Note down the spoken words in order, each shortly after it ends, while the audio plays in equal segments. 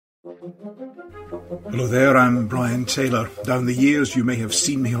Hello there, I'm Brian Taylor. Down the years you may have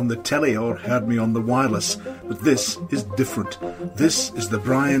seen me on the telly or heard me on the wireless, but this is different. This is the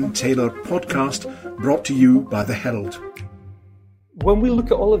Brian Taylor podcast, brought to you by The Herald. When we look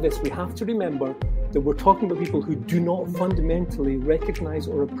at all of this, we have to remember that we're talking about people who do not fundamentally recognise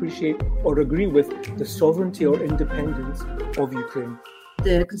or appreciate or agree with the sovereignty or independence of Ukraine.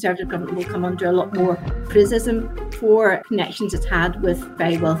 The Conservative government will come under a lot more criticism for connections it's had with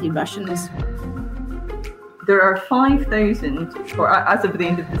very wealthy Russians. There are 5,000, or as of the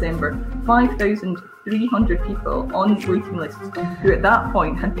end of December, 5,300 people on waiting lists who at that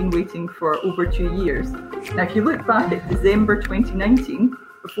point had been waiting for over 2 years. Now, if you look back at December 2019,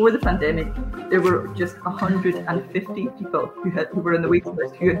 before the pandemic, there were just 150 people who were on the waiting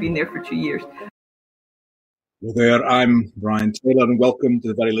list who had been there for 2 years. Hello there, I'm Brian Taylor and welcome to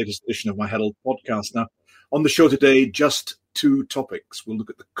the very latest edition of my Herald podcast. Now, on the show today, just two topics. We'll look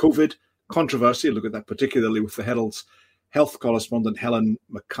at the COVID controversy, look at that particularly with the Herald's health correspondent, Helen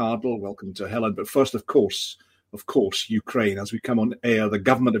McCardle. Welcome to Helen. But first, of course, Ukraine. As we come on air, the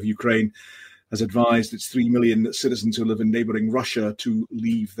government of Ukraine has advised its 3 million citizens who live in neighbouring Russia to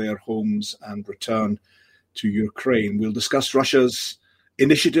leave their homes and return to Ukraine. We'll discuss Russia's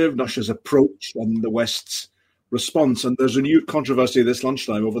initiative, Russia's approach and the West's response. And there's renewed controversy this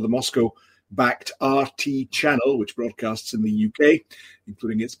lunchtime over the Moscow-backed RT channel, which broadcasts in the UK,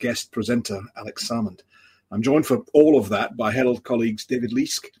 including its guest presenter, Alex Salmond. I'm joined for all of that by Herald colleagues David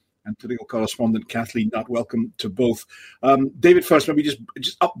Leask and political correspondent Kathleen Nutt. Welcome to both. David, first, maybe just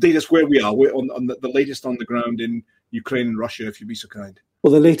update us where we are. We're on the latest on the ground in Ukraine and Russia, if you'd be so kind.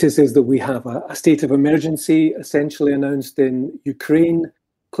 Well, the latest is that we have a state of emergency essentially announced in Ukraine.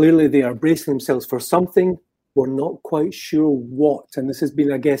 Clearly, they are bracing themselves for something. We're not quite sure what. And this has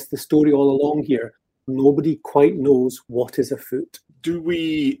been, I guess, the story all along here. Nobody quite knows what is afoot. Do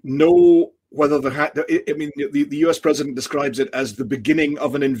we know whether the US president describes it as the beginning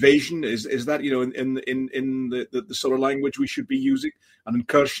of an invasion? Is that, in the sort of language we should be using? An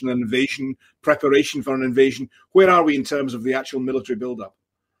incursion, an invasion, preparation for an invasion. Where are we in terms of the actual military buildup?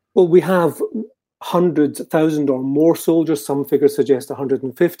 Well, we have 100,000 or more soldiers. Some figures suggest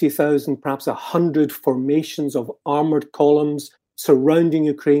 150,000, perhaps 100 formations of armoured columns surrounding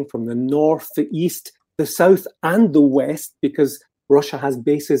Ukraine from the north, the east, the south and the west, because Russia has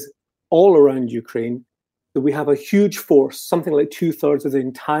bases all around Ukraine. So we have a huge force, something like 2/3 of the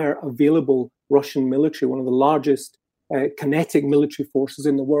entire available Russian military, one of the largest kinetic military forces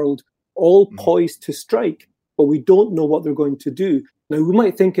in the world, all poised to strike. But we don't know what they're going to do. Now, we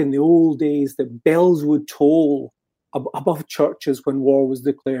might think in the old days that bells would toll above churches when war was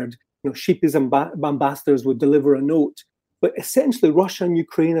declared. Sheepish ambassadors would deliver a note. But essentially, Russia and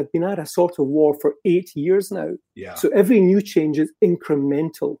Ukraine have been at a sort of war for 8 years now. Yeah. So every new change is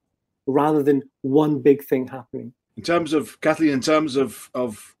incremental rather than one big thing happening. In terms of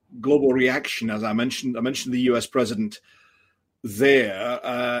global reaction, as I mentioned the US president there,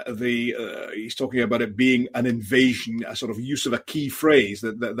 he's talking about it being an invasion, a sort of use of a key phrase,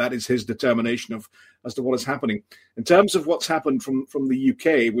 that is his determination as to what is happening. In terms of what's happened from the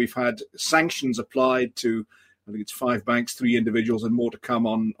UK, we've had sanctions applied to, I think it's 5 banks, 3 individuals, and more to come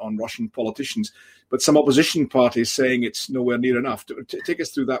on Russian politicians. But some opposition parties saying it's nowhere near enough. Take us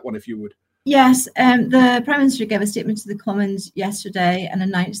through that one, if you would. Yes, the Prime Minister gave a statement to the Commons yesterday and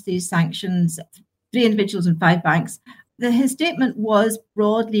announced these sanctions, 3 individuals and 5 banks. His statement was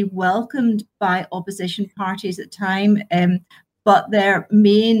broadly welcomed by opposition parties at the time, but their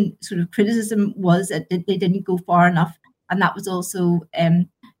main sort of criticism was that they didn't go far enough. And that was also an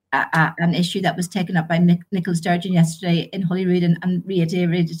issue that was taken up by Nicola Sturgeon yesterday in Holyrood and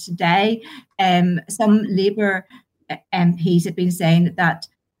reiterated today. Some Labour MPs have been saying that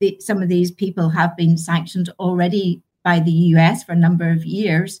some of these people have been sanctioned already by the US for a number of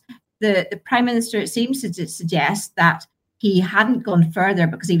years. The Prime Minister seems to suggest that he hadn't gone further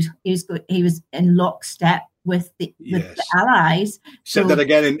because he was in lockstep with the allies. Said that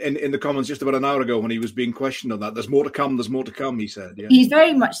again in the Commons just about an hour ago when he was being questioned on that. There's more to come, he said. Yeah. He's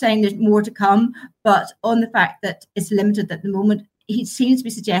very much saying there's more to come, but on the fact that it's limited at the moment, he seems to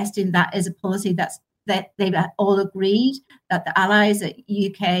be suggesting that is a policy that they've all agreed, that the allies at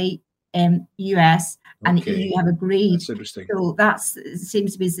UK, US and the EU have agreed. That's interesting. So that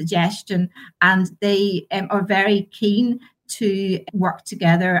seems to be a suggestion, and they are very keen to work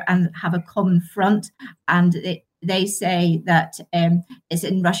together and have a common front. And they say that it's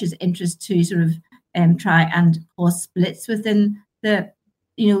in Russia's interest to sort of try and cause splits within the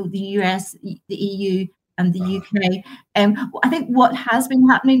US, the EU, and the UK. I think what has been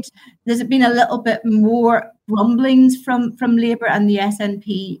happening, there's been a little bit more rumblings from Labour and the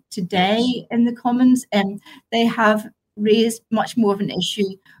SNP today in the Commons. They have raised much more of an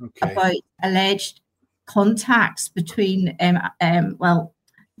issue about alleged contacts between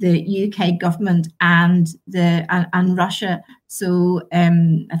the UK government and Russia. So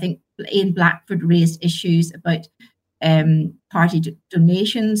I think Ian Blackford raised issues about party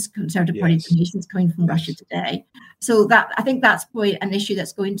donations, Conservative Party donations coming from Russia today. So that, I think that's probably an issue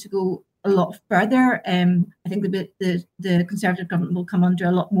that's going to go a lot further. I think the Conservative government will come under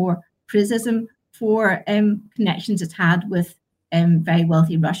a lot more criticism for connections it's had with very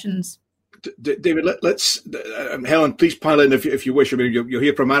wealthy Russians. David, let's Helen, please pile in if you wish. I mean, you're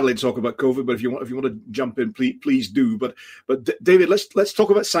here primarily to talk about COVID, but if you want to jump in, please do. But David, let's talk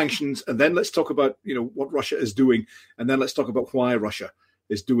about sanctions, and then let's talk about what Russia is doing, and then let's talk about why Russia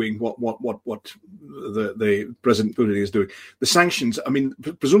is doing what the President Putin is doing. The sanctions. I mean,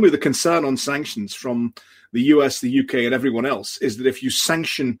 presumably the concern on sanctions from the US, the UK, and everyone else is that if you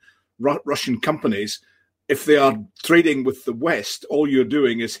sanction Russian companies, if they are trading with the West, all you're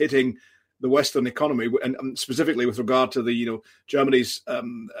doing is hitting the Western economy, and specifically with regard to the Germany's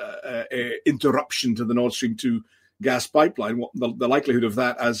interruption to the Nord Stream 2 gas pipeline. The likelihood of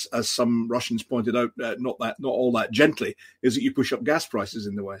that, as some Russians pointed out, not all that gently, is that you push up gas prices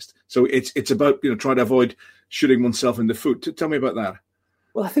in the West. So it's about trying to avoid shooting oneself in the foot. Tell me about that.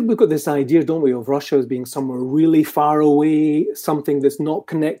 Well, I think we've got this idea, don't we, of Russia as being somewhere really far away, something that's not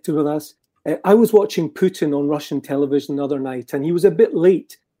connected with us. I was watching Putin on Russian television the other night, and he was a bit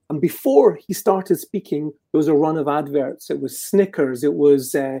late. And before he started speaking, there was a run of adverts. It was Snickers. It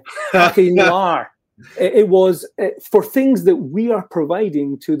was Café Noir. It was for things that we are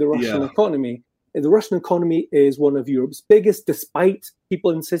providing to the Russian economy. The Russian economy is one of Europe's biggest, despite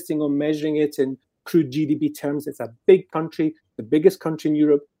people insisting on measuring it in crude GDP terms. It's a big country, the biggest country in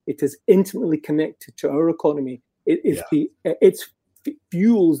Europe. It is intimately connected to our economy. It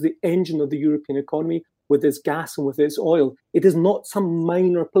fuels the engine of the European economy with its gas and with its oil. It is not some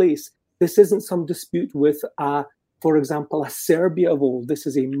minor place. This isn't some dispute with, for example, a Serbia of old. This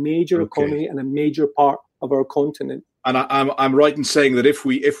is a major economy and a major part of our continent. And I'm right in saying that if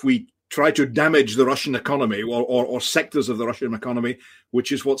we try to damage the Russian economy or sectors of the Russian economy,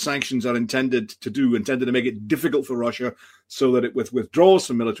 which is what sanctions are intended to make it difficult for Russia so that it withdraws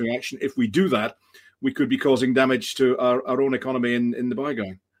from military action, if we do that, we could be causing damage to our own economy in the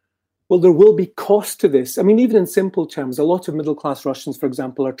bygoing. Well, there will be cost to this. I mean, even in simple terms, a lot of middle-class Russians, for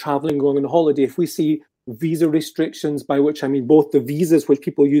example, are traveling, going on holiday. If we see visa restrictions, by which I mean both the visas which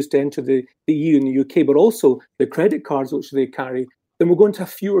people use to enter the EU and the UK, but also the credit cards which they carry, then we're going to have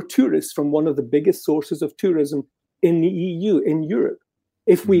fewer tourists from one of the biggest sources of tourism in the EU, in Europe.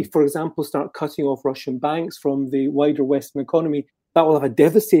 If we, for example, start cutting off Russian banks from the wider Western economy, that will have a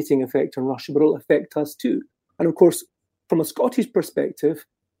devastating effect on Russia, but it will affect us too. And of course, from a Scottish perspective,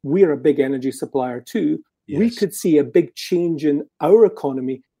 we're a big energy supplier too. Yes. We could see a big change in our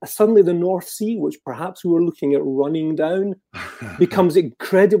economy as suddenly the North Sea, which perhaps we were looking at running down, becomes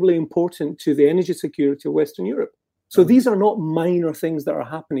incredibly important to the energy security of Western Europe. So these are not minor things that are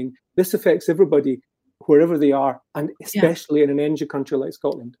happening. This affects everybody, wherever they are, and especially in an energy country like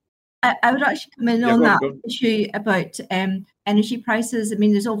Scotland. I would actually come in on that issue about energy prices. I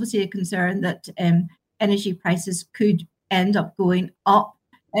mean, there's obviously a concern that energy prices could end up going up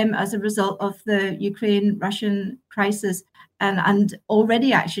as a result of the Ukraine-Russian crisis. And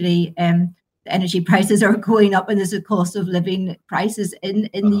already, actually, the energy prices are going up, and there's a cost of living crisis in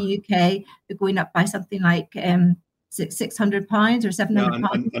the UK. They're going up by something like £600 or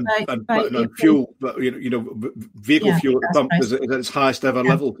 £700. And fuel, vehicle fuel at the pump is at its highest ever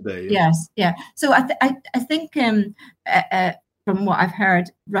level today. Yes, yeah. So I think from what I've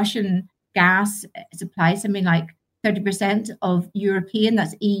heard, Russian gas supplies something like 30% of European,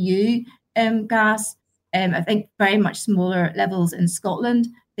 that's EU gas. I think very much smaller levels in Scotland.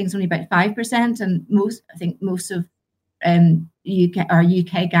 I think it's only about 5%, and most of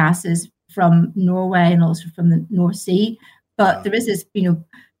UK gas is from Norway and also from the North Sea. But there is this,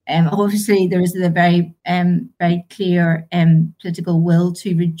 obviously there is a very clear political will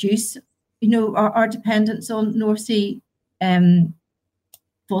to reduce, our dependence on North Sea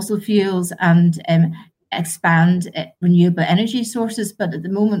fossil fuels and expand renewable energy sources. But at the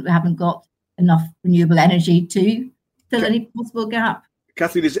moment, we haven't got enough renewable energy to fill any possible gap.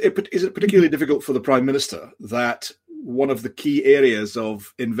 Kathleen, is it particularly difficult for the Prime Minister that one of the key areas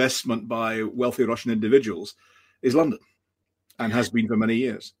of investment by wealthy Russian individuals is London, and has been for many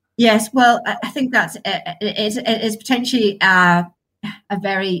years? Yes, well, I think that's it is potentially a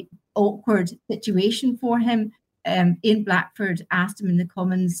very awkward situation for him. Ian Blackford asked him in the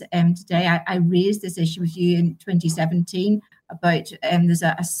Commons today, I raised this issue with you in 2017 about there's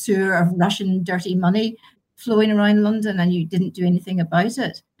a sewer of Russian dirty money flowing around London and you didn't do anything about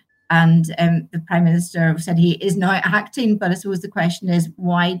it. And the Prime Minister said he is now acting, but I suppose the question is,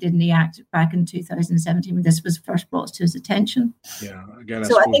 why didn't he act back in 2017 when this was first brought to his attention? Yeah, again,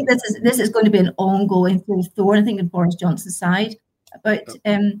 so I think this is going to be an ongoing thorn, I think, in Boris Johnson's side about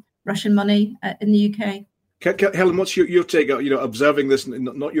Russian money in the UK. Helen, what's your take? Observing this,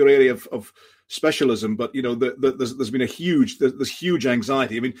 not your area of specialism, but there's been there's huge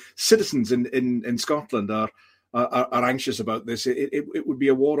anxiety. I mean, citizens in Scotland are anxious about this. It would be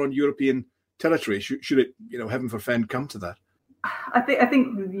a war on European territory. Should it, heaven forfend, come to that? I think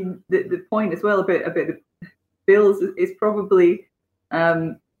the point as well about the bills is probably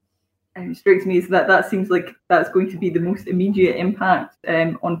it strikes me as that seems like that's going to be the most immediate impact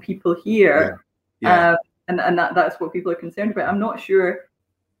on people here. Yeah. And that's what people are concerned about. I'm not sure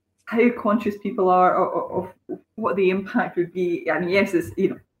how conscious people are of what the impact would be. I mean, yes, it's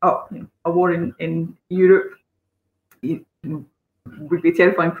a war in Europe would be a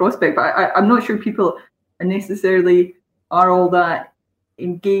terrifying prospect, but I'm not sure people necessarily are all that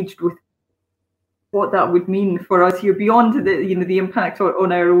engaged with what that would mean for us here beyond the impact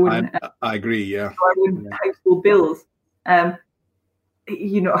on our own. I agree. Yeah, our own household bills.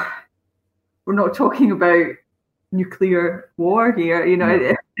 We're not talking about nuclear war here,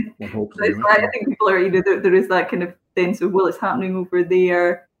 I think people are, there is that kind of sense of, well, it's happening over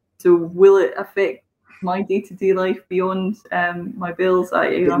there, so will it affect my day-to-day life beyond my bills?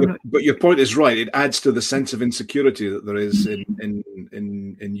 But your point is right. It adds to the sense of insecurity that there is in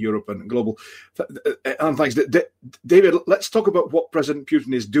Europe and global. And thanks, David. Let's talk about what President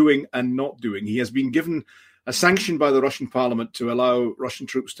Putin is doing and not doing. He has been given a sanction by the Russian parliament to allow Russian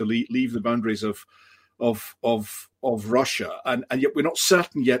troops to leave the boundaries of Russia, and yet we're not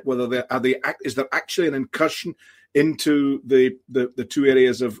certain yet whether is there actually an incursion into the two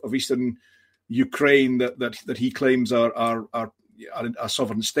areas of eastern Ukraine that he claims are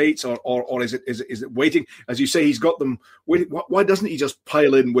sovereign states, or is it waiting? As you say, he's got them waiting. Why doesn't he just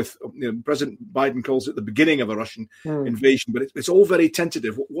pile in with? President Biden calls it the beginning of a Russian invasion, but it's all very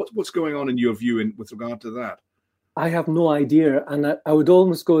tentative. What's going on in your view with regard to that? I have no idea, and I would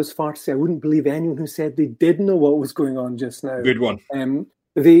almost go as far to say I wouldn't believe anyone who said they did know what was going on just now. Good one.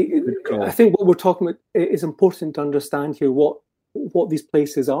 I think what we're talking about is important to understand here what these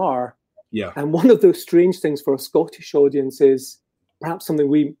places are. Yeah. And one of those strange things for a Scottish audience is perhaps something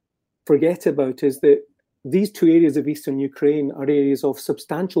we forget about is that these two areas of eastern Ukraine are areas of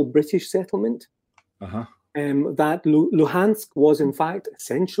substantial British settlement. Uh-huh. That Luhansk was in fact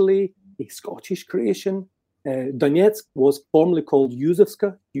essentially a Scottish creation. Donetsk was formerly called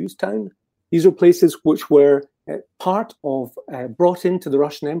Yuzovska, Hughestown. These are places which were part of, brought into the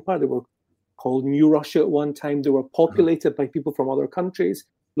Russian Empire. They were called New Russia at one time. They were populated by people from other countries.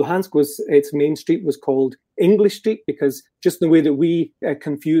 Luhansk its main street was called English Street because just the way that we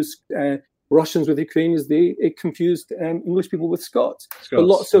confuse Russians with Ukrainians, it confused English people with Scots. But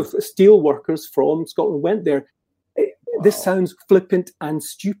lots of steel workers from Scotland went there. This sounds flippant and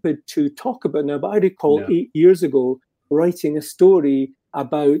stupid to talk about now, but I recall 8 years ago writing a story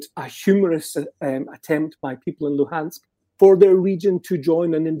about a humorous attempt by people in Luhansk for their region to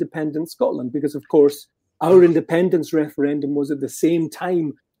join an independent Scotland, because, of course, our independence referendum was at the same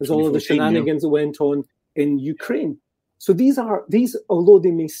time as all of the shenanigans that went on in Ukraine. So these, although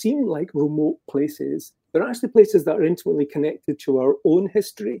they may seem like remote places, they're actually places that are intimately connected to our own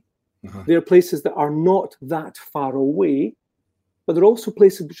history. Uh-huh. They're places that are not that far away, but they're also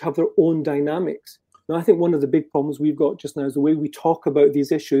places which have their own dynamics. Now, I think one of the big problems we've got just now is the way we talk about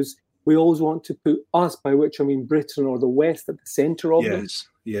these issues. We always want to put us, by which I mean Britain or the West, at the centre of them.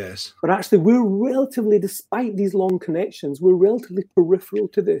 Yes. But actually, we're relatively, despite these long connections, we're relatively peripheral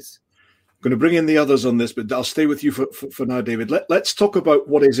to this. I'm going to bring in the others on this, but I'll stay with you for now, David. Let's talk about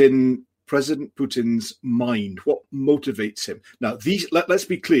what is in President Putin's mind, what motivates him. Now, let's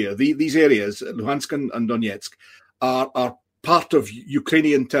be clear, these areas, Luhansk and Donetsk, are part of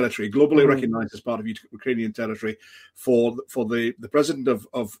Ukrainian territory, globally recognized as part of Ukrainian territory. For the president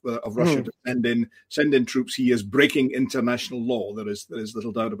of Russia to send in troops, he is breaking international law. There is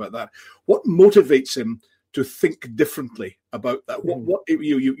little doubt about that. What motivates him to think differently about that? What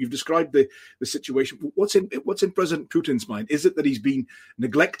you've described the situation. What's in President Putin's mind? Is it that he's been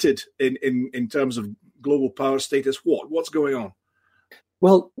neglected in terms of global power status? What's going on?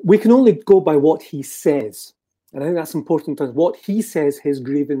 Well, we can only go by what he says. And I think that's important. What he says his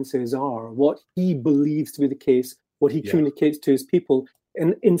grievances are, what he believes to be the case, what he communicates to his people.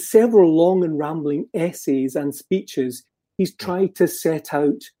 in several long and rambling essays and speeches, he's tried to set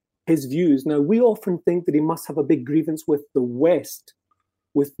out his views. Now, we often think that he must have a big grievance with the West,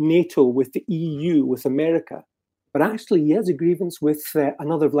 with NATO, with the EU, with America. But actually, he has a grievance with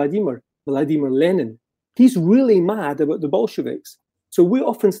another Vladimir Lenin. He's really mad about the Bolsheviks. So we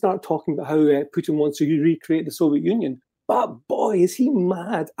often start talking about how Putin wants to recreate the Soviet Union. But boy, is he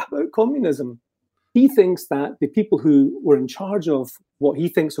mad about communism. He thinks that the people who were in charge of what he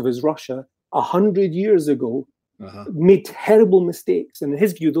thinks of as Russia 100 years ago made terrible mistakes. And in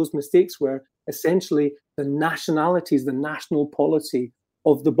his view, those mistakes were essentially the nationalities, the national policy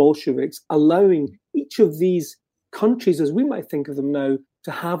of the Bolsheviks, allowing each of these countries, as we might think of them now,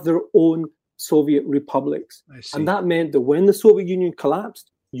 to have their own Soviet republics. And that meant that when the Soviet Union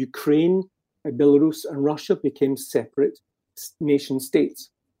collapsed, Ukraine, Belarus, and Russia became separate nation states.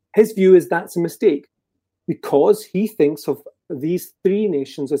 His view is that's a mistake because he thinks of these three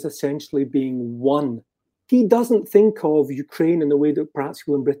nations as essentially being one. He doesn't think of Ukraine in the way that perhaps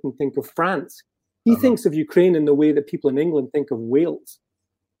people in Britain think of France. He thinks of Ukraine in the way that people in England think of Wales.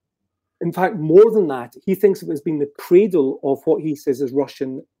 In fact, more than that, he thinks of it as being the cradle of what he says is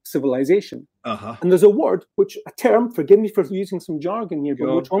Russian civilization. And there's a term, forgive me for using some jargon here,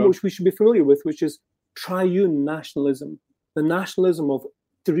 but which we should be familiar with, which is triune nationalism, the nationalism of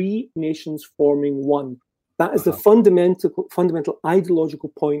three nations forming one. That is the fundamental ideological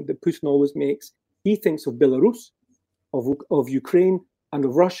point that Putin always makes. He thinks of Belarus, of Ukraine, and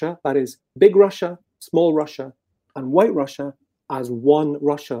of Russia, that is big Russia, small Russia, and white Russia, as one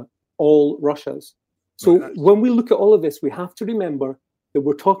Russia, all Russias. So when we look at all of this, we have to remember that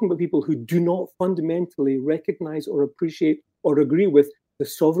we're talking about people who do not fundamentally recognize or appreciate or agree with the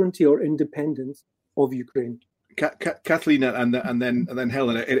sovereignty or independence of Ukraine. Kathleen and then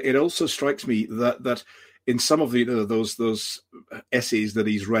Helen, it also strikes me that in some of those essays that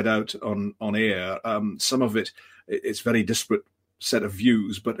he's read out on air, some of it's very disparate set of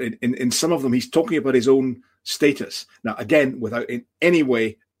views, but in some of them he's talking about his own status. Now, again, without in any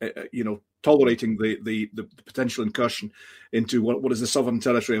way tolerating the potential incursion into what is the sovereign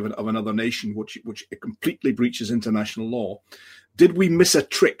territory of another nation, which it completely breaches international law. Did we miss a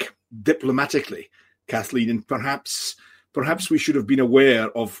trick diplomatically, Kathleen? And perhaps we should have been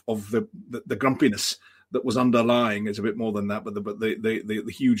aware of the grumpiness that was underlying. It's a bit more than that, but the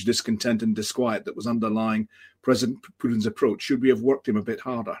huge discontent and disquiet that was underlying President Putin's approach. Should we have worked him a bit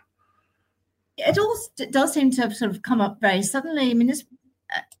harder? It does seem to have sort of come up very suddenly. I mean, this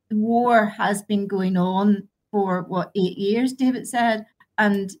war has been going on for 8 years, David said,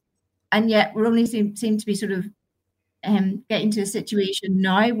 and yet we're only seem to be sort of getting to a situation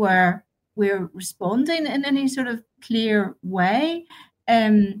now where we're responding in any sort of clear way,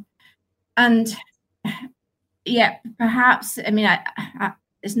 and yeah, perhaps, I mean,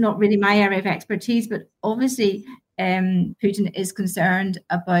 it's not really my area of expertise, but obviously Putin is concerned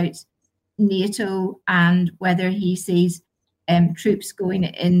about NATO and whether he sees troops going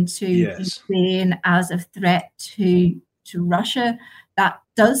into Ukraine as a threat to Russia. That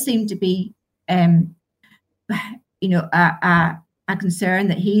does seem to be, a concern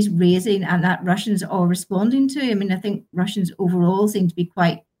that he's raising and that Russians are responding to. I mean, I think Russians overall seem to be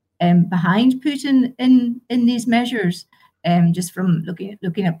quite behind Putin in these measures. Just from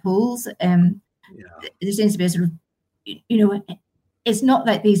looking at polls, there seems to be a sort of, it's not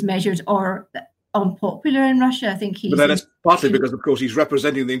that these measures are unpopular in Russia. I think but that is partly because, of course, he's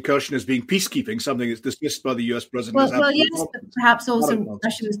representing the incursion as being peacekeeping, something that's dismissed by the US president. Well, yes, but perhaps also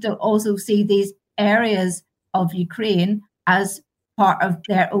Russians don't also see these areas of Ukraine as part of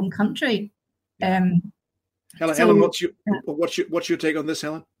their own country. Helen, what's your take on this,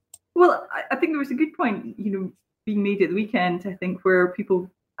 Helen? Well, I think there was a good point, being made at the weekend. I think where people,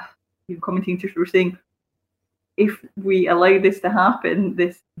 commentators were saying, if we allow this to happen,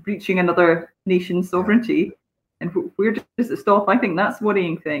 this breaching another nation's sovereignty, and where does it stop? I think that's a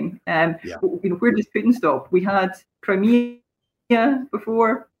worrying thing. Where does Putin stop? We had Crimea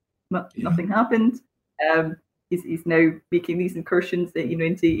before, nothing happened. He's now making these incursions,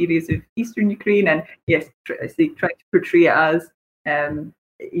 into areas of eastern Ukraine, and yes, trying to portray it as,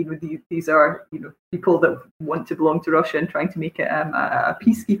 these are, people that want to belong to Russia and trying to make it a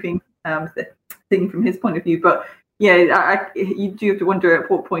peacekeeping thing from his point of view. But yeah, you do have to wonder at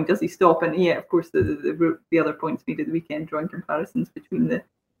what point does he stop? And yeah, of course, the other points made at the weekend, drawing comparisons between the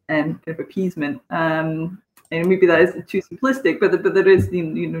kind of appeasement, and maybe that is too simplistic, but there is,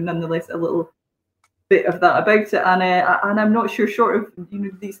 nonetheless a little bit of that about it, and I'm not sure, short of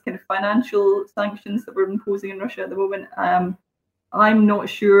these kind of financial sanctions that we're imposing in Russia at the moment, I'm not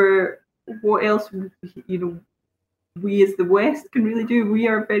sure what else we as the West can really do. We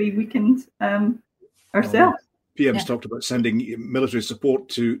are very weakened ourselves. PM's talked about sending military support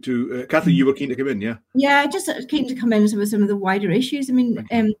to Kathleen, you were keen to come in, yeah? Yeah, just keen to come in with some of the wider issues. I mean,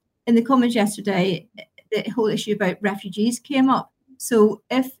 in the comments yesterday, the whole issue about refugees came up. So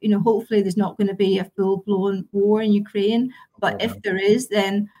if, hopefully there's not going to be a full-blown war in Ukraine, but if there is,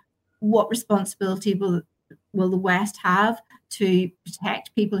 then what responsibility will the West have to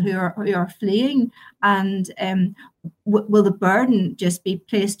protect people who are fleeing? And will the burden just be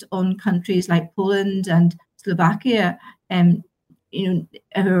placed on countries like Poland and Slovakia, who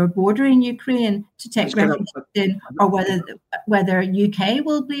are bordering Ukraine to take refugees in, or whether UK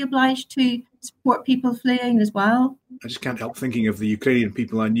will be obliged to support people fleeing as well? I just can't help thinking of the Ukrainian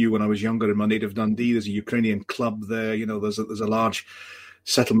people I knew when I was younger in my native Dundee. There's a Ukrainian club there. There's a large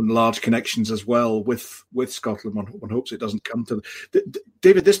settlement, large connections as well with Scotland. One hopes it doesn't come to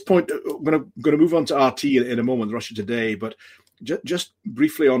David, at this point, I'm going to move on to RT in a moment, Russia Today, but just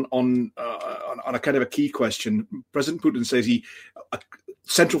briefly on a kind of a key question. President Putin says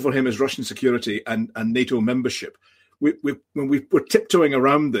central for him is Russian security and NATO membership. We're tiptoeing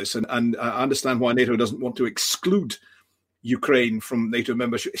around this, and I understand why NATO doesn't want to exclude Ukraine from NATO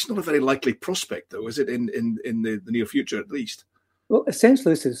membership. It's not a very likely prospect, though, is it, in the near future, at least? Well,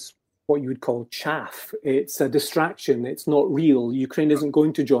 essentially, this is what you would call chaff. It's a distraction. It's not real. Ukraine isn't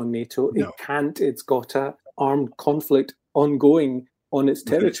going to join NATO. No. It can't. It's got an armed conflict ongoing on its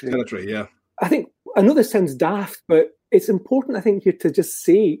territory. Yeah. I know this sounds daft, but it's important, I think, here to just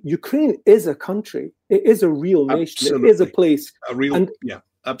say Ukraine is a country. It is a real nation. Absolutely. It is a place.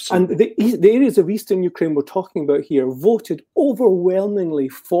 Absolutely. And the areas of eastern Ukraine we're talking about here voted overwhelmingly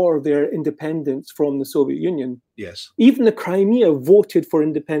for their independence from the Soviet Union. Yes. Even the Crimea voted for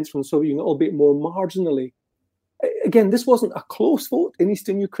independence from the Soviet Union, albeit more marginally. Again, this wasn't a close vote in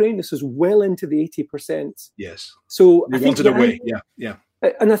eastern Ukraine. This was well into the 80%. Yes. So they wanted a way. Yeah.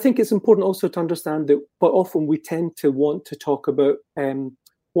 And I think it's important also to understand that quite often we tend to want to talk about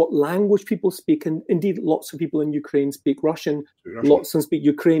what language people speak. And indeed, lots of people in Ukraine speak Russian. Lots of them speak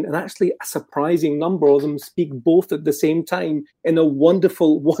Ukraine. And actually, a surprising number of them speak both at the same time in a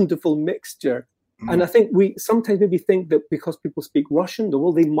wonderful, wonderful mixture. And I think we sometimes maybe think that because people speak Russian,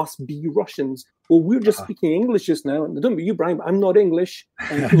 they must be Russians. Well, we're just speaking English just now. And don't be you, Brian, I'm not English.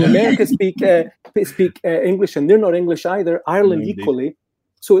 And people in America speak English, and they're not English either. Ireland equally.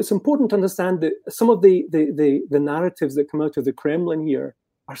 So it's important to understand that some of the narratives that come out of the Kremlin here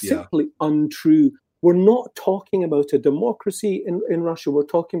are simply untrue. We're not talking about a democracy in Russia. We're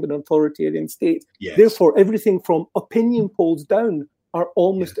talking about an authoritarian state. Yes. Therefore, everything from opinion polls down are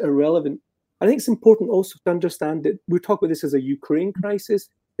almost irrelevant. I think it's important also to understand that we talk about this as a Ukraine crisis.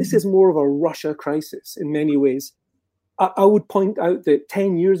 This is more of a Russia crisis in many ways. I would point out that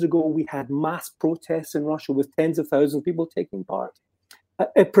 10 years ago, we had mass protests in Russia with tens of thousands of people taking part,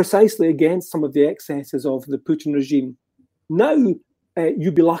 precisely against some of the excesses of the Putin regime. Now,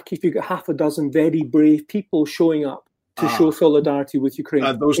 you'd be lucky if you get half a dozen very brave people showing up to show solidarity with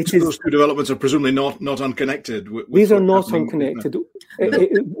Ukraine. Those two developments are presumably not unconnected. These are not unconnected.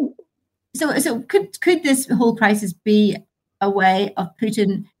 So could this whole crisis be a way of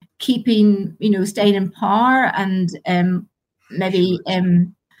Putin keeping, staying in power, and maybe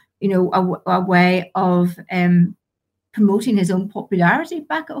a way of promoting his own popularity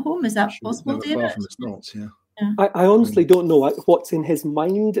back at home? Is that possible, David? I honestly don't know what's in his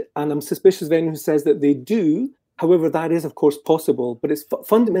mind, and I'm suspicious of anyone who says that they do. However, that is, of course, possible. But it's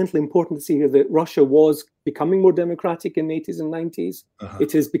fundamentally important to see here that Russia was becoming more democratic in the 80s and 90s.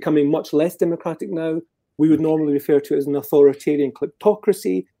 It is becoming much less democratic now. We would normally refer to it as an authoritarian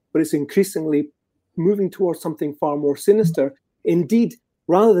kleptocracy, but it's increasingly moving towards something far more sinister. Indeed,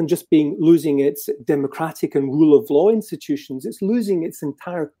 rather than just losing its democratic and rule of law institutions, it's losing its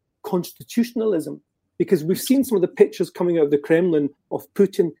entire constitutionalism. Because we've seen some of the pictures coming out of the Kremlin of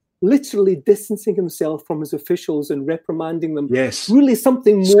Putin literally distancing himself from his officials and reprimanding them. Yes. Really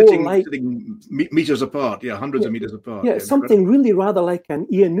something more sitting meters apart, hundreds of meters apart. Yeah, something really rather like an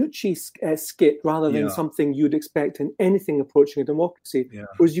Iannucci skit rather than something you'd expect in anything approaching a democracy. Yeah.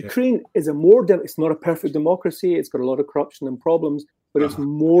 Whereas Ukraine is it's not a perfect democracy, it's got a lot of corruption and problems, but it's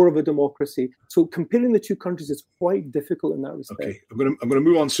more of a democracy. So comparing the two countries is quite difficult in that respect. Okay, I'm going to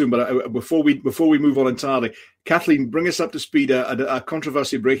move on soon, but before we move on entirely, Kathleen, bring us up to speed. A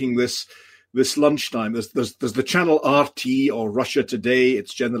controversy breaking this lunchtime. There's the channel RT or Russia Today.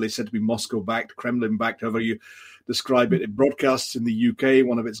 It's generally said to be Moscow backed, Kremlin backed, however you describe it. It broadcasts in the UK.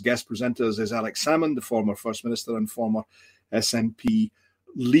 One of its guest presenters is Alex Salmond, the former First Minister and former SNP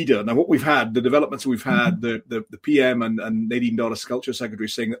leader. Now, what we've had, the developments we've had, the PM and Nadine Dorris, Culture Secretary,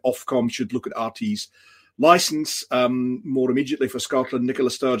 saying that Ofcom should look at RT's license. More immediately for Scotland,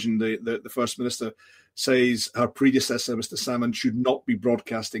 Nicola Sturgeon, the First Minister, says her predecessor, Mr. Salmond, should not be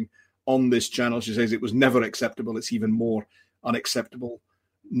broadcasting on this channel. She says it was never acceptable. It's even more unacceptable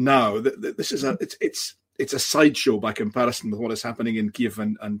now. This is it's a sideshow by comparison with what is happening in Kiev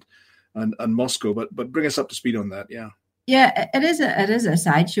and Moscow. But bring us up to speed on that. Yeah, it is a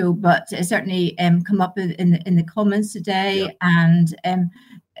sideshow, but it certainly come up in the comments today, and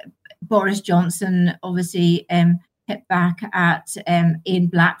Boris Johnson obviously hit back at Ian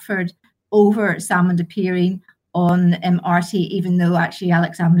Blackford over Salmond appearing on RT, even though actually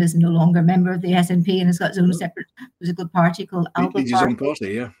Alex Salmond is no longer a member of the SNP and has got his own separate political party called Alba his own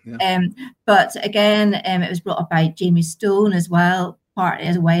party, yeah. But again, it was brought up by Jamie Stone as well, partly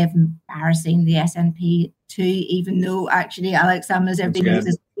as a way of embarrassing the SNP too, even though actually Alex Salmond, as everybody knows,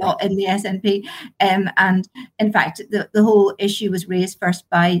 is not in the SNP. And in fact, the whole issue was raised first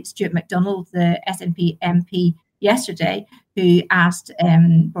by Stuart McDonald, the SNP MP, yesterday, who asked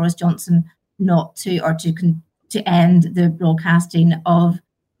Boris Johnson not to, or to end the broadcasting of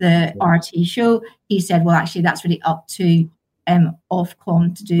the RT show. He said, well, actually, that's really up to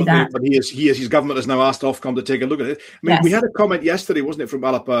Ofcom to do that. But his government has now asked Ofcom to take a look at it. I mean, we had a comment yesterday, wasn't it, from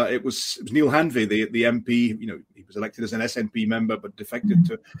Alapa? It was Neil Hanvey, the MP. He was elected as an SNP member, but defected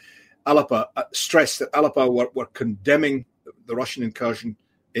to Alapa. Stressed that Alapa were condemning the Russian incursion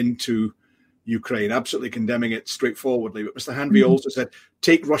into Ukraine, absolutely condemning it straightforwardly. But Mr. Hanvey also said,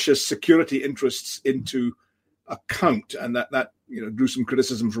 take Russia's security interests into account, and that drew some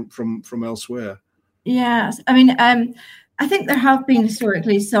criticism from elsewhere. Yes, I mean, I think there have been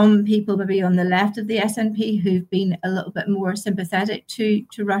historically some people maybe on the left of the SNP who've been a little bit more sympathetic to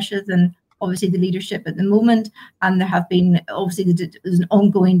Russia than obviously the leadership at the moment, and there have been obviously there's an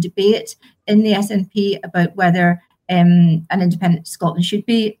ongoing debate in the SNP about whether an independent Scotland should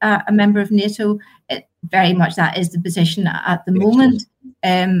be a member of NATO. Very much that is the position at the moment,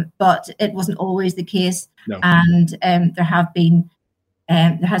 but it wasn't always the case. No. And there has been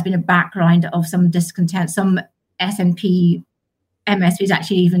a background of some discontent. Some SNP MSPs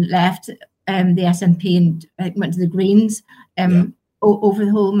actually even left the SNP and went to the Greens over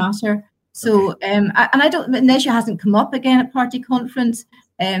the whole matter. So, and I don't. The issue hasn't come up again at party conference.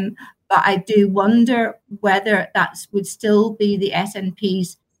 But I do wonder whether that would still be the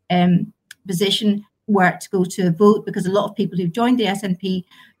SNP's position were it to go to a vote, because a lot of people who joined the SNP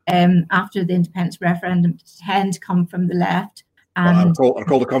after the independence referendum tend to come from the left. And I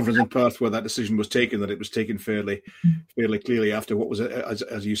recall the conference in Perth where that decision was taken, that it was taken fairly clearly after what was,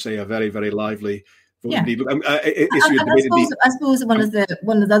 as you say, a very, very lively vote. Yeah. I suppose one of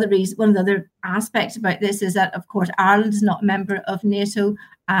the other aspects about this is that, of course, Ireland is not a member of NATO,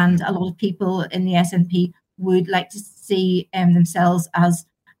 and a lot of people in the SNP would like to see themselves as,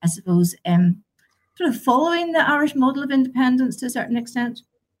 I suppose, sort of following the Irish model of independence to a certain extent.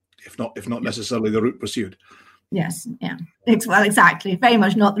 If not necessarily the route pursued. Yes, yeah. Well, exactly. Very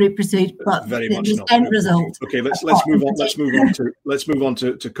much not the route pursued, but very the much not end result. Okay, let's move on. Let's move on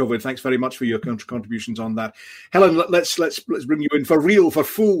to COVID. Thanks very much for your contributions on that, Helen. Let's bring you in for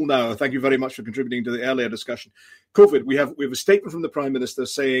full now. Thank you very much for contributing to the earlier discussion. COVID. We have a statement from the Prime Minister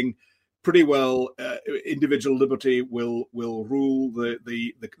saying pretty well individual liberty will rule.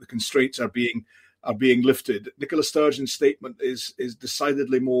 The constraints are being lifted. Nicola Sturgeon's statement is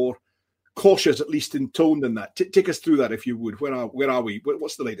decidedly more cautious, at least in tone, than that. Take us through that, if you would. Where are we?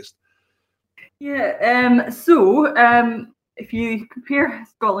 What's the latest? Yeah. If you compare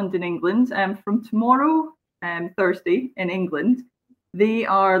Scotland and England, from tomorrow, Thursday in England, they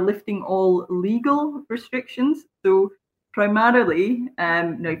are lifting all legal restrictions. So primarily,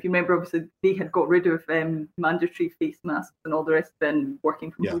 now if you remember, obviously they had got rid of mandatory face masks and all the rest, been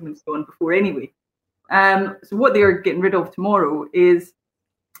working from home and so on before anyway. So what they are getting rid of tomorrow is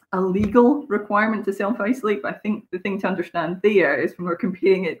a legal requirement to self-isolate. But I think the thing to understand there is, when we're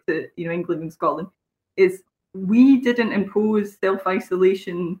comparing it to England and Scotland, is we didn't impose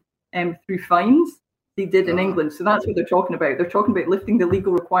self-isolation through fines. They did in England. So that's what they're talking about. They're talking about lifting the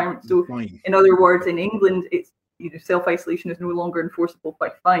legal requirement. So in other words, in England, it's self-isolation is no longer enforceable by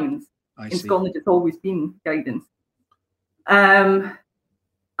fines. In Scotland, it's always been guidance. As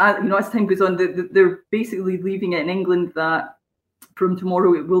time goes on, they're basically leaving it in England that from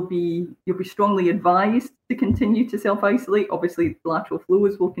tomorrow you'll be strongly advised to continue to self-isolate. Obviously, lateral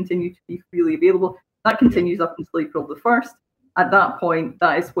flows will continue to be freely available. That continues up until April the 1st. At that point,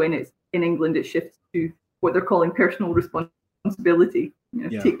 that is when it's in England, it shifts to what they're calling personal responsibility.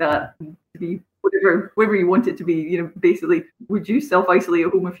 Take that to be whatever you want it to be. Basically, would you self-isolate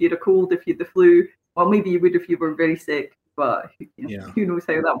at home if you had a cold, if you had the flu? Well, maybe you would if you were very sick, but who knows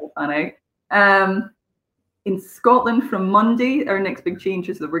how that will pan out. In Scotland, from Monday, our next big change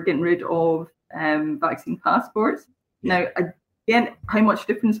is that we're getting rid of vaccine passports. Now, again, how much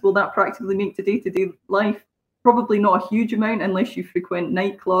difference will that practically make to day-to-day life? Probably not a huge amount unless you frequent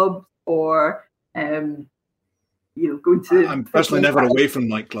nightclubs or going to. I'm personally never away from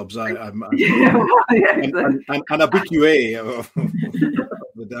nightclubs. I'm habitué of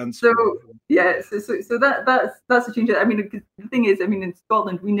the dance. So that's a change. I mean, the thing is, in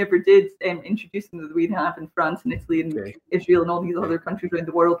Scotland, we never did introduce them the way they have in France and Italy and Israel and all these other countries around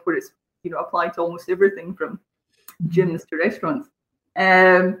the world, where it's applied to almost everything from gyms to restaurants.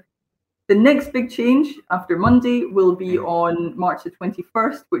 The next big change after Monday will be on March the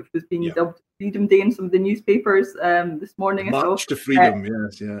 21st, which was being dubbed Freedom Day in some of the newspapers this morning. March to Freedom,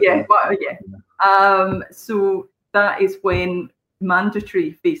 yes. So that is when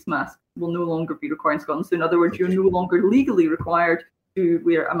mandatory face masks will no longer be required in Scotland. So in other words, you're no longer legally required to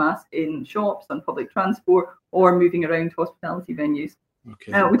wear a mask in shops, on public transport, or moving around hospitality venues.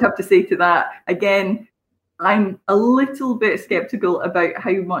 Okay. We'd have to say to that, again, I'm a little bit sceptical about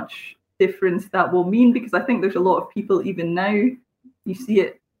how much difference that will mean, because I think there's a lot of people even now, you see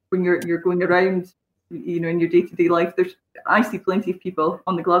it when you're going around, in your day-to-day life. I see plenty of people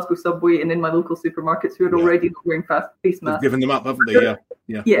on the Glasgow subway and in my local supermarkets who are already not wearing face masks. They've given them up, haven't they?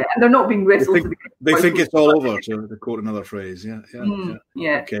 Yeah, and they're not being wrestled. They think it's all over, to quote another phrase.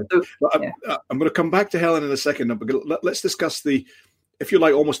 Okay. So, I'm going to come back to Helen in a second, but let's discuss if you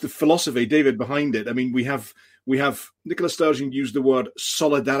like, almost the philosophy, David, behind it. I mean, we have Nicola Sturgeon used the word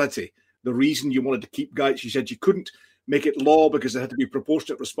solidarity. The reason you wanted to keep guides, she said you couldn't make it law because there had to be a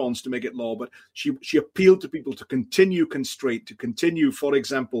proportionate response to make it law. But she appealed to people to continue constraint, to continue, for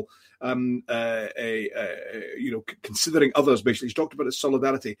example, considering others. Basically, she talked about its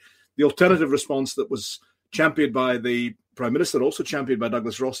solidarity. The alternative response that was championed by the Prime Minister, also championed by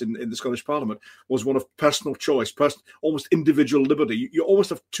Douglas Ross in the Scottish Parliament, was one of personal choice, almost individual liberty. You almost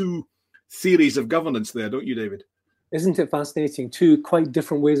have two theories of governance there, don't you, David? Isn't it fascinating? Two quite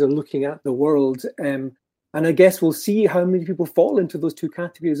different ways of looking at the world. And I guess we'll see how many people fall into those two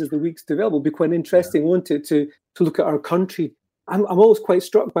categories as the weeks develop. It'll be quite interesting, won't it, to look at our country. I'm always quite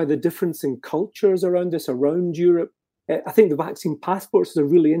struck by the difference in cultures around this, around Europe. I think the vaccine passports is a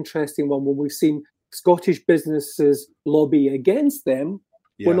really interesting one, when we've seen Scottish businesses lobby against them,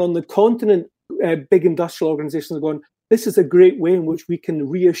 when on the continent, big industrial organisations are going, this is a great way in which we can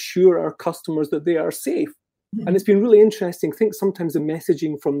reassure our customers that they are safe. And it's been really interesting. I think sometimes the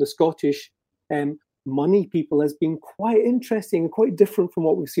messaging from the Scottish money people has been quite interesting and quite different from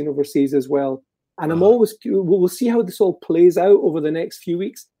what we've seen overseas as well. And we'll see how this all plays out over the next few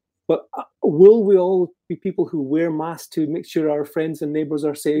weeks. But will we all be people who wear masks to make sure our friends and neighbours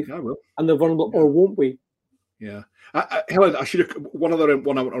are safe and they're vulnerable, or won't we? Yeah. Helen, I should have one other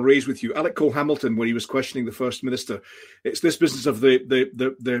one I want to raise with you. Alec Cole-Hamilton, when he was questioning the First Minister, it's this business of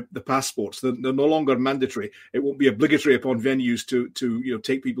the passports. They're no longer mandatory. It won't be obligatory upon venues to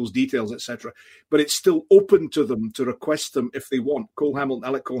take people's details, etc. But it's still open to them to request them if they want.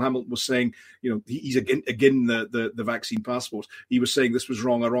 Alec Cole-Hamilton was saying, he's again the vaccine passports. He was saying this was a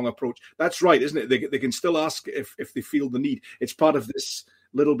wrong approach. That's right, isn't it? They can still ask if they feel the need. It's part of this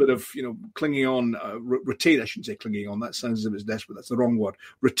little bit of clinging on, retain. I shouldn't say clinging on. That sounds as if it's desperate. That's the wrong word.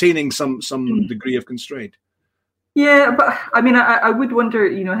 Retaining some degree of constraint. Yeah, but I mean, I would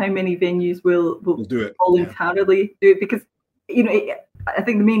wonder, how many venues will do it voluntarily do it, because I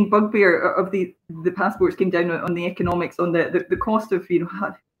think the main bugbear of the passports came down on the economics, on the cost of the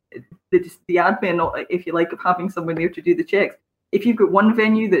admin, if you like, of having someone there to do the checks. If you've got one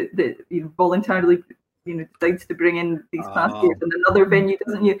venue that voluntarily decides to bring in these passports, and another venue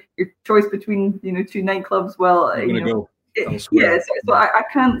doesn't, your choice between two nightclubs, so I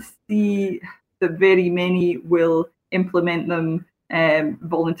can't see that very many will implement them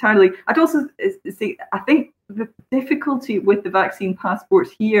voluntarily. I'd also say, I think the difficulty with the vaccine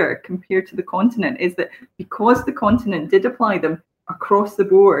passports here compared to the continent is that because the continent did apply them across the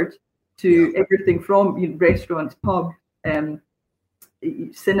board to everything from restaurants, pubs,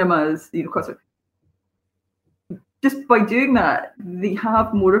 cinemas, concerts, just by doing that, they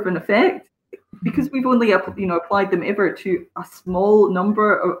have more of an effect, because we've only applied them ever to a small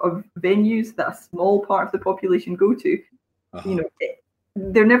number of venues that a small part of the population go to.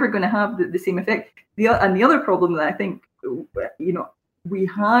 They're never going to have the same effect. The other problem that I think we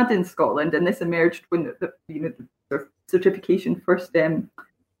had in Scotland, and this emerged when the certification first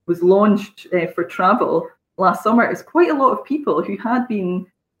was launched for travel last summer, is quite a lot of people who had been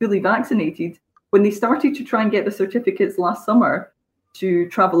fully vaccinated, when they started to try and get the certificates last summer to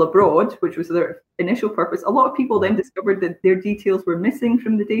travel abroad, which was their initial purpose, a lot of people then discovered that their details were missing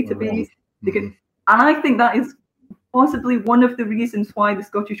from the database. I think that is possibly one of the reasons why the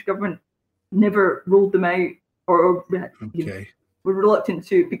Scottish Government never rolled them out or were reluctant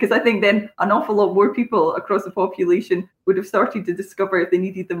to, because I think then an awful lot more people across the population would have started to discover, if they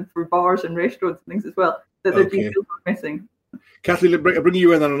needed them for bars and restaurants and things as well, that there'd be people missing. Kathleen, bringing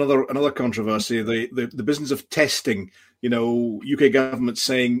you in on another controversy, the business of testing. UK government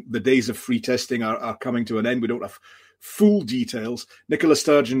saying the days of free testing are coming to an end. We don't have full details. Nicola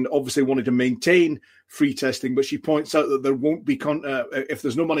Sturgeon obviously wanted to maintain free testing, but she points out that there won't be if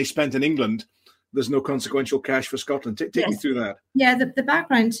there's no money spent in England, there's no consequential cash for Scotland. Take me through that. Yeah, the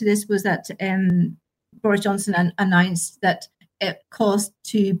background to this was that Boris Johnson announced that it cost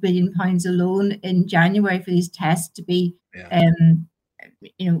 £2 billion alone in January for these tests to be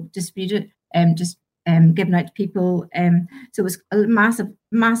distributed, given out to people. So it was a massive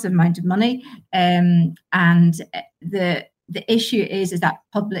amount of money. And the issue is that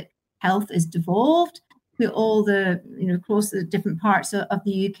public health is devolved to all the, across the different parts of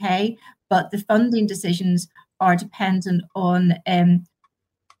the UK, but the funding decisions are dependent on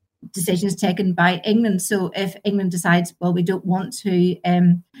decisions taken by England. So if England decides, well, we don't want to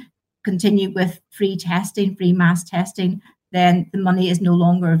continue with free mass testing, then the money is no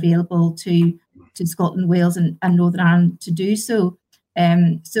longer available to Scotland, Wales and Northern Ireland to do so.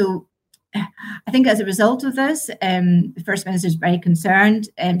 So I think as a result of this, the First Minister is very concerned.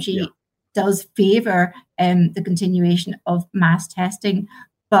 She does favour the continuation of mass testing,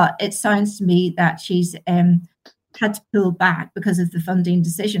 but it sounds to me that she's had to pull back because of the funding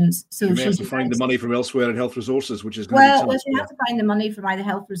decisions. So she has to find the money from elsewhere in health resources, which is she has to find the money from either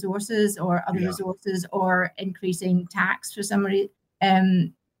health resources or other resources, or increasing tax for somebody.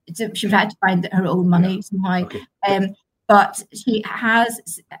 So she had to find her own money somehow. Okay. But she has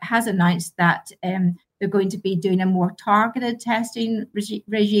announced that they're going to be doing a more targeted testing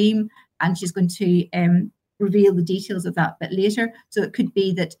regime, and she's going to reveal the details of that a bit later. So it could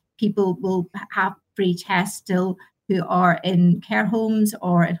be that people will have free tests still who are in care homes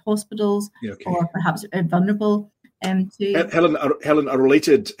or in hospitals, or perhaps vulnerable. Helen, a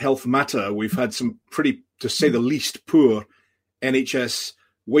related health matter. We've had some pretty, to say the least, poor NHS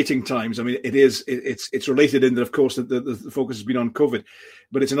waiting times. I mean, it's related in that, of course, the focus has been on COVID,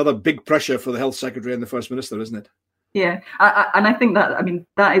 but it's another big pressure for the Health Secretary and the First Minister, isn't it? Yeah, and I think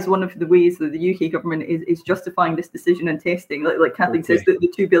that is one of the ways that the UK government is justifying this decision on testing. Like Kathleen says,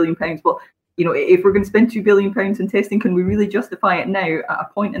 the £2 billion. Well, if we're going to spend £2 billion in testing, can we really justify it now at a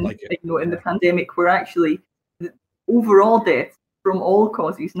point in the pandemic where actually the overall deaths from all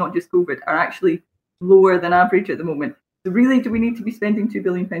causes, not just COVID, are actually lower than average at the moment? So really, do we need to be spending £2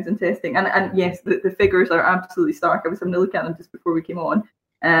 billion in testing? And yes, the figures are absolutely stark. I was having a look at them just before we came on.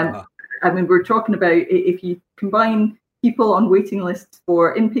 We're talking about, if you combine people on waiting lists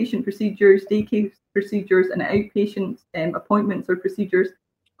for inpatient procedures, day case procedures, and outpatient appointments or procedures,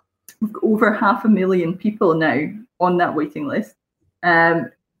 we've got over 500,000 people now on that waiting list.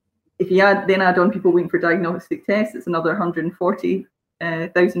 If you add on people waiting for diagnostic tests, it's another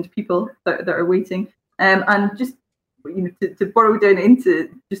 140,000 people that are waiting. And just to borrow down into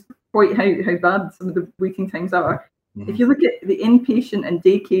just quite how bad some of the waiting times are. If you look at the inpatient and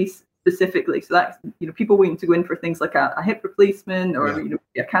day case specifically, so that's people waiting to go in for things like a hip replacement or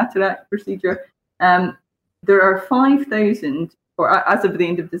a cataract procedure, there are 5,000, or as of the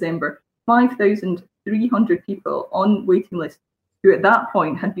end of December, 5,300 people on waiting lists who at that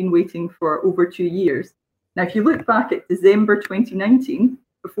point had been waiting for over 2 years. Now, if you look back at December 2019,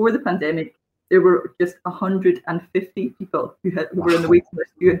 before the pandemic, there were just 150 people who were on the waiting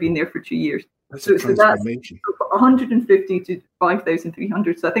list who had been there for 2 years. That's a transformation. So that's 150 to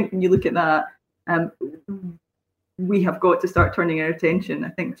 5,300. So I think when you look at that, we have got to start turning our attention, I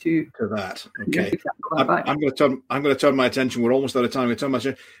think, to that. Okay, I'm going to turn my attention. We're almost out of time. I'm going to turn my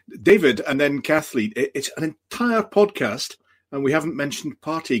attention, David, and then Kathleen. It's an entire podcast, and we haven't mentioned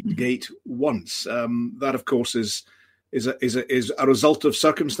Partygate once. That, of course, is a result of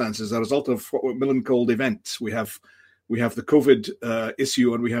circumstances, a result of what Millen called events. We have the COVID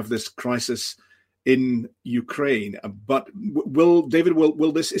issue, and we have this crisis in Ukraine. But will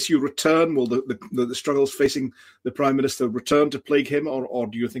this issue return? Will the struggles facing the Prime Minister return to plague him, or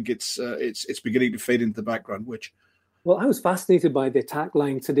do you think it's beginning to fade into the background? Which? Well, I was fascinated by the attack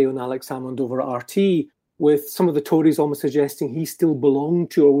line today on Alex Salmond over at RT, with some of the Tories almost suggesting he still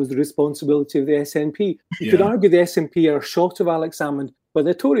belonged to or was the responsibility of the SNP. You could argue the SNP are short of Alex Salmond, but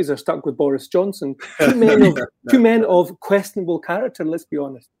the Tories are stuck with Boris Johnson. Two men of questionable character, let's be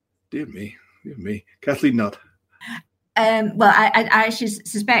honest. Dear me. Kathleen Nutt. Well, I actually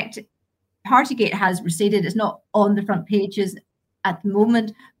suspect Partygate has receded. It's not on the front pages at the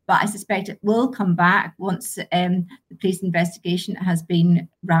moment, But I suspect it will come back once the police investigation has been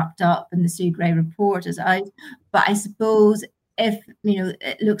wrapped up and the Sue Gray report is out. But I suppose if,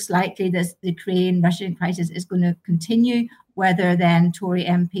 it looks likely this the Ukraine-Russian crisis is going to continue, whether then Tory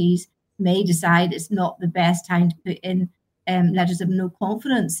MPs may decide it's not the best time to put in letters of no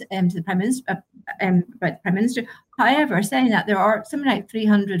confidence to the Prime Minister about the Prime Minister. However, saying that, there are something like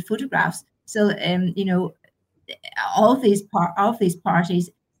 300 photographs. So, all of these parties,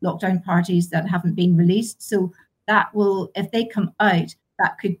 lockdown parties that haven't been released. So that will, if they come out,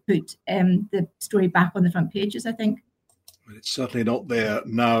 that could put the story back on the front pages, I think. It's certainly not there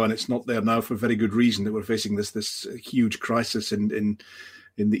now, and it's not there now for very good reason, that we're facing this huge crisis in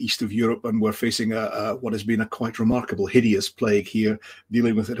the east of Europe, and we're facing what has been a quite remarkable, hideous plague here,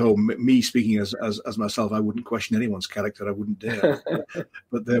 dealing with at home. Me speaking as myself, I wouldn't question anyone's character. I wouldn't dare.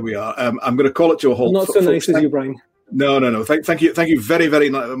 But there we are. I'm going to call it to a halt. Not so nice as you, Brian. No. Thank you very, very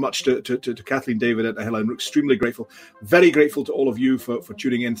much to Kathleen David at Helen. I'm extremely grateful. Very grateful to all of you for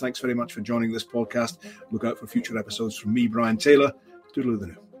tuning in. Thanks very much for joining this podcast. Look out for future episodes from me, Brian Taylor. Toodaloo the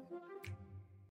new.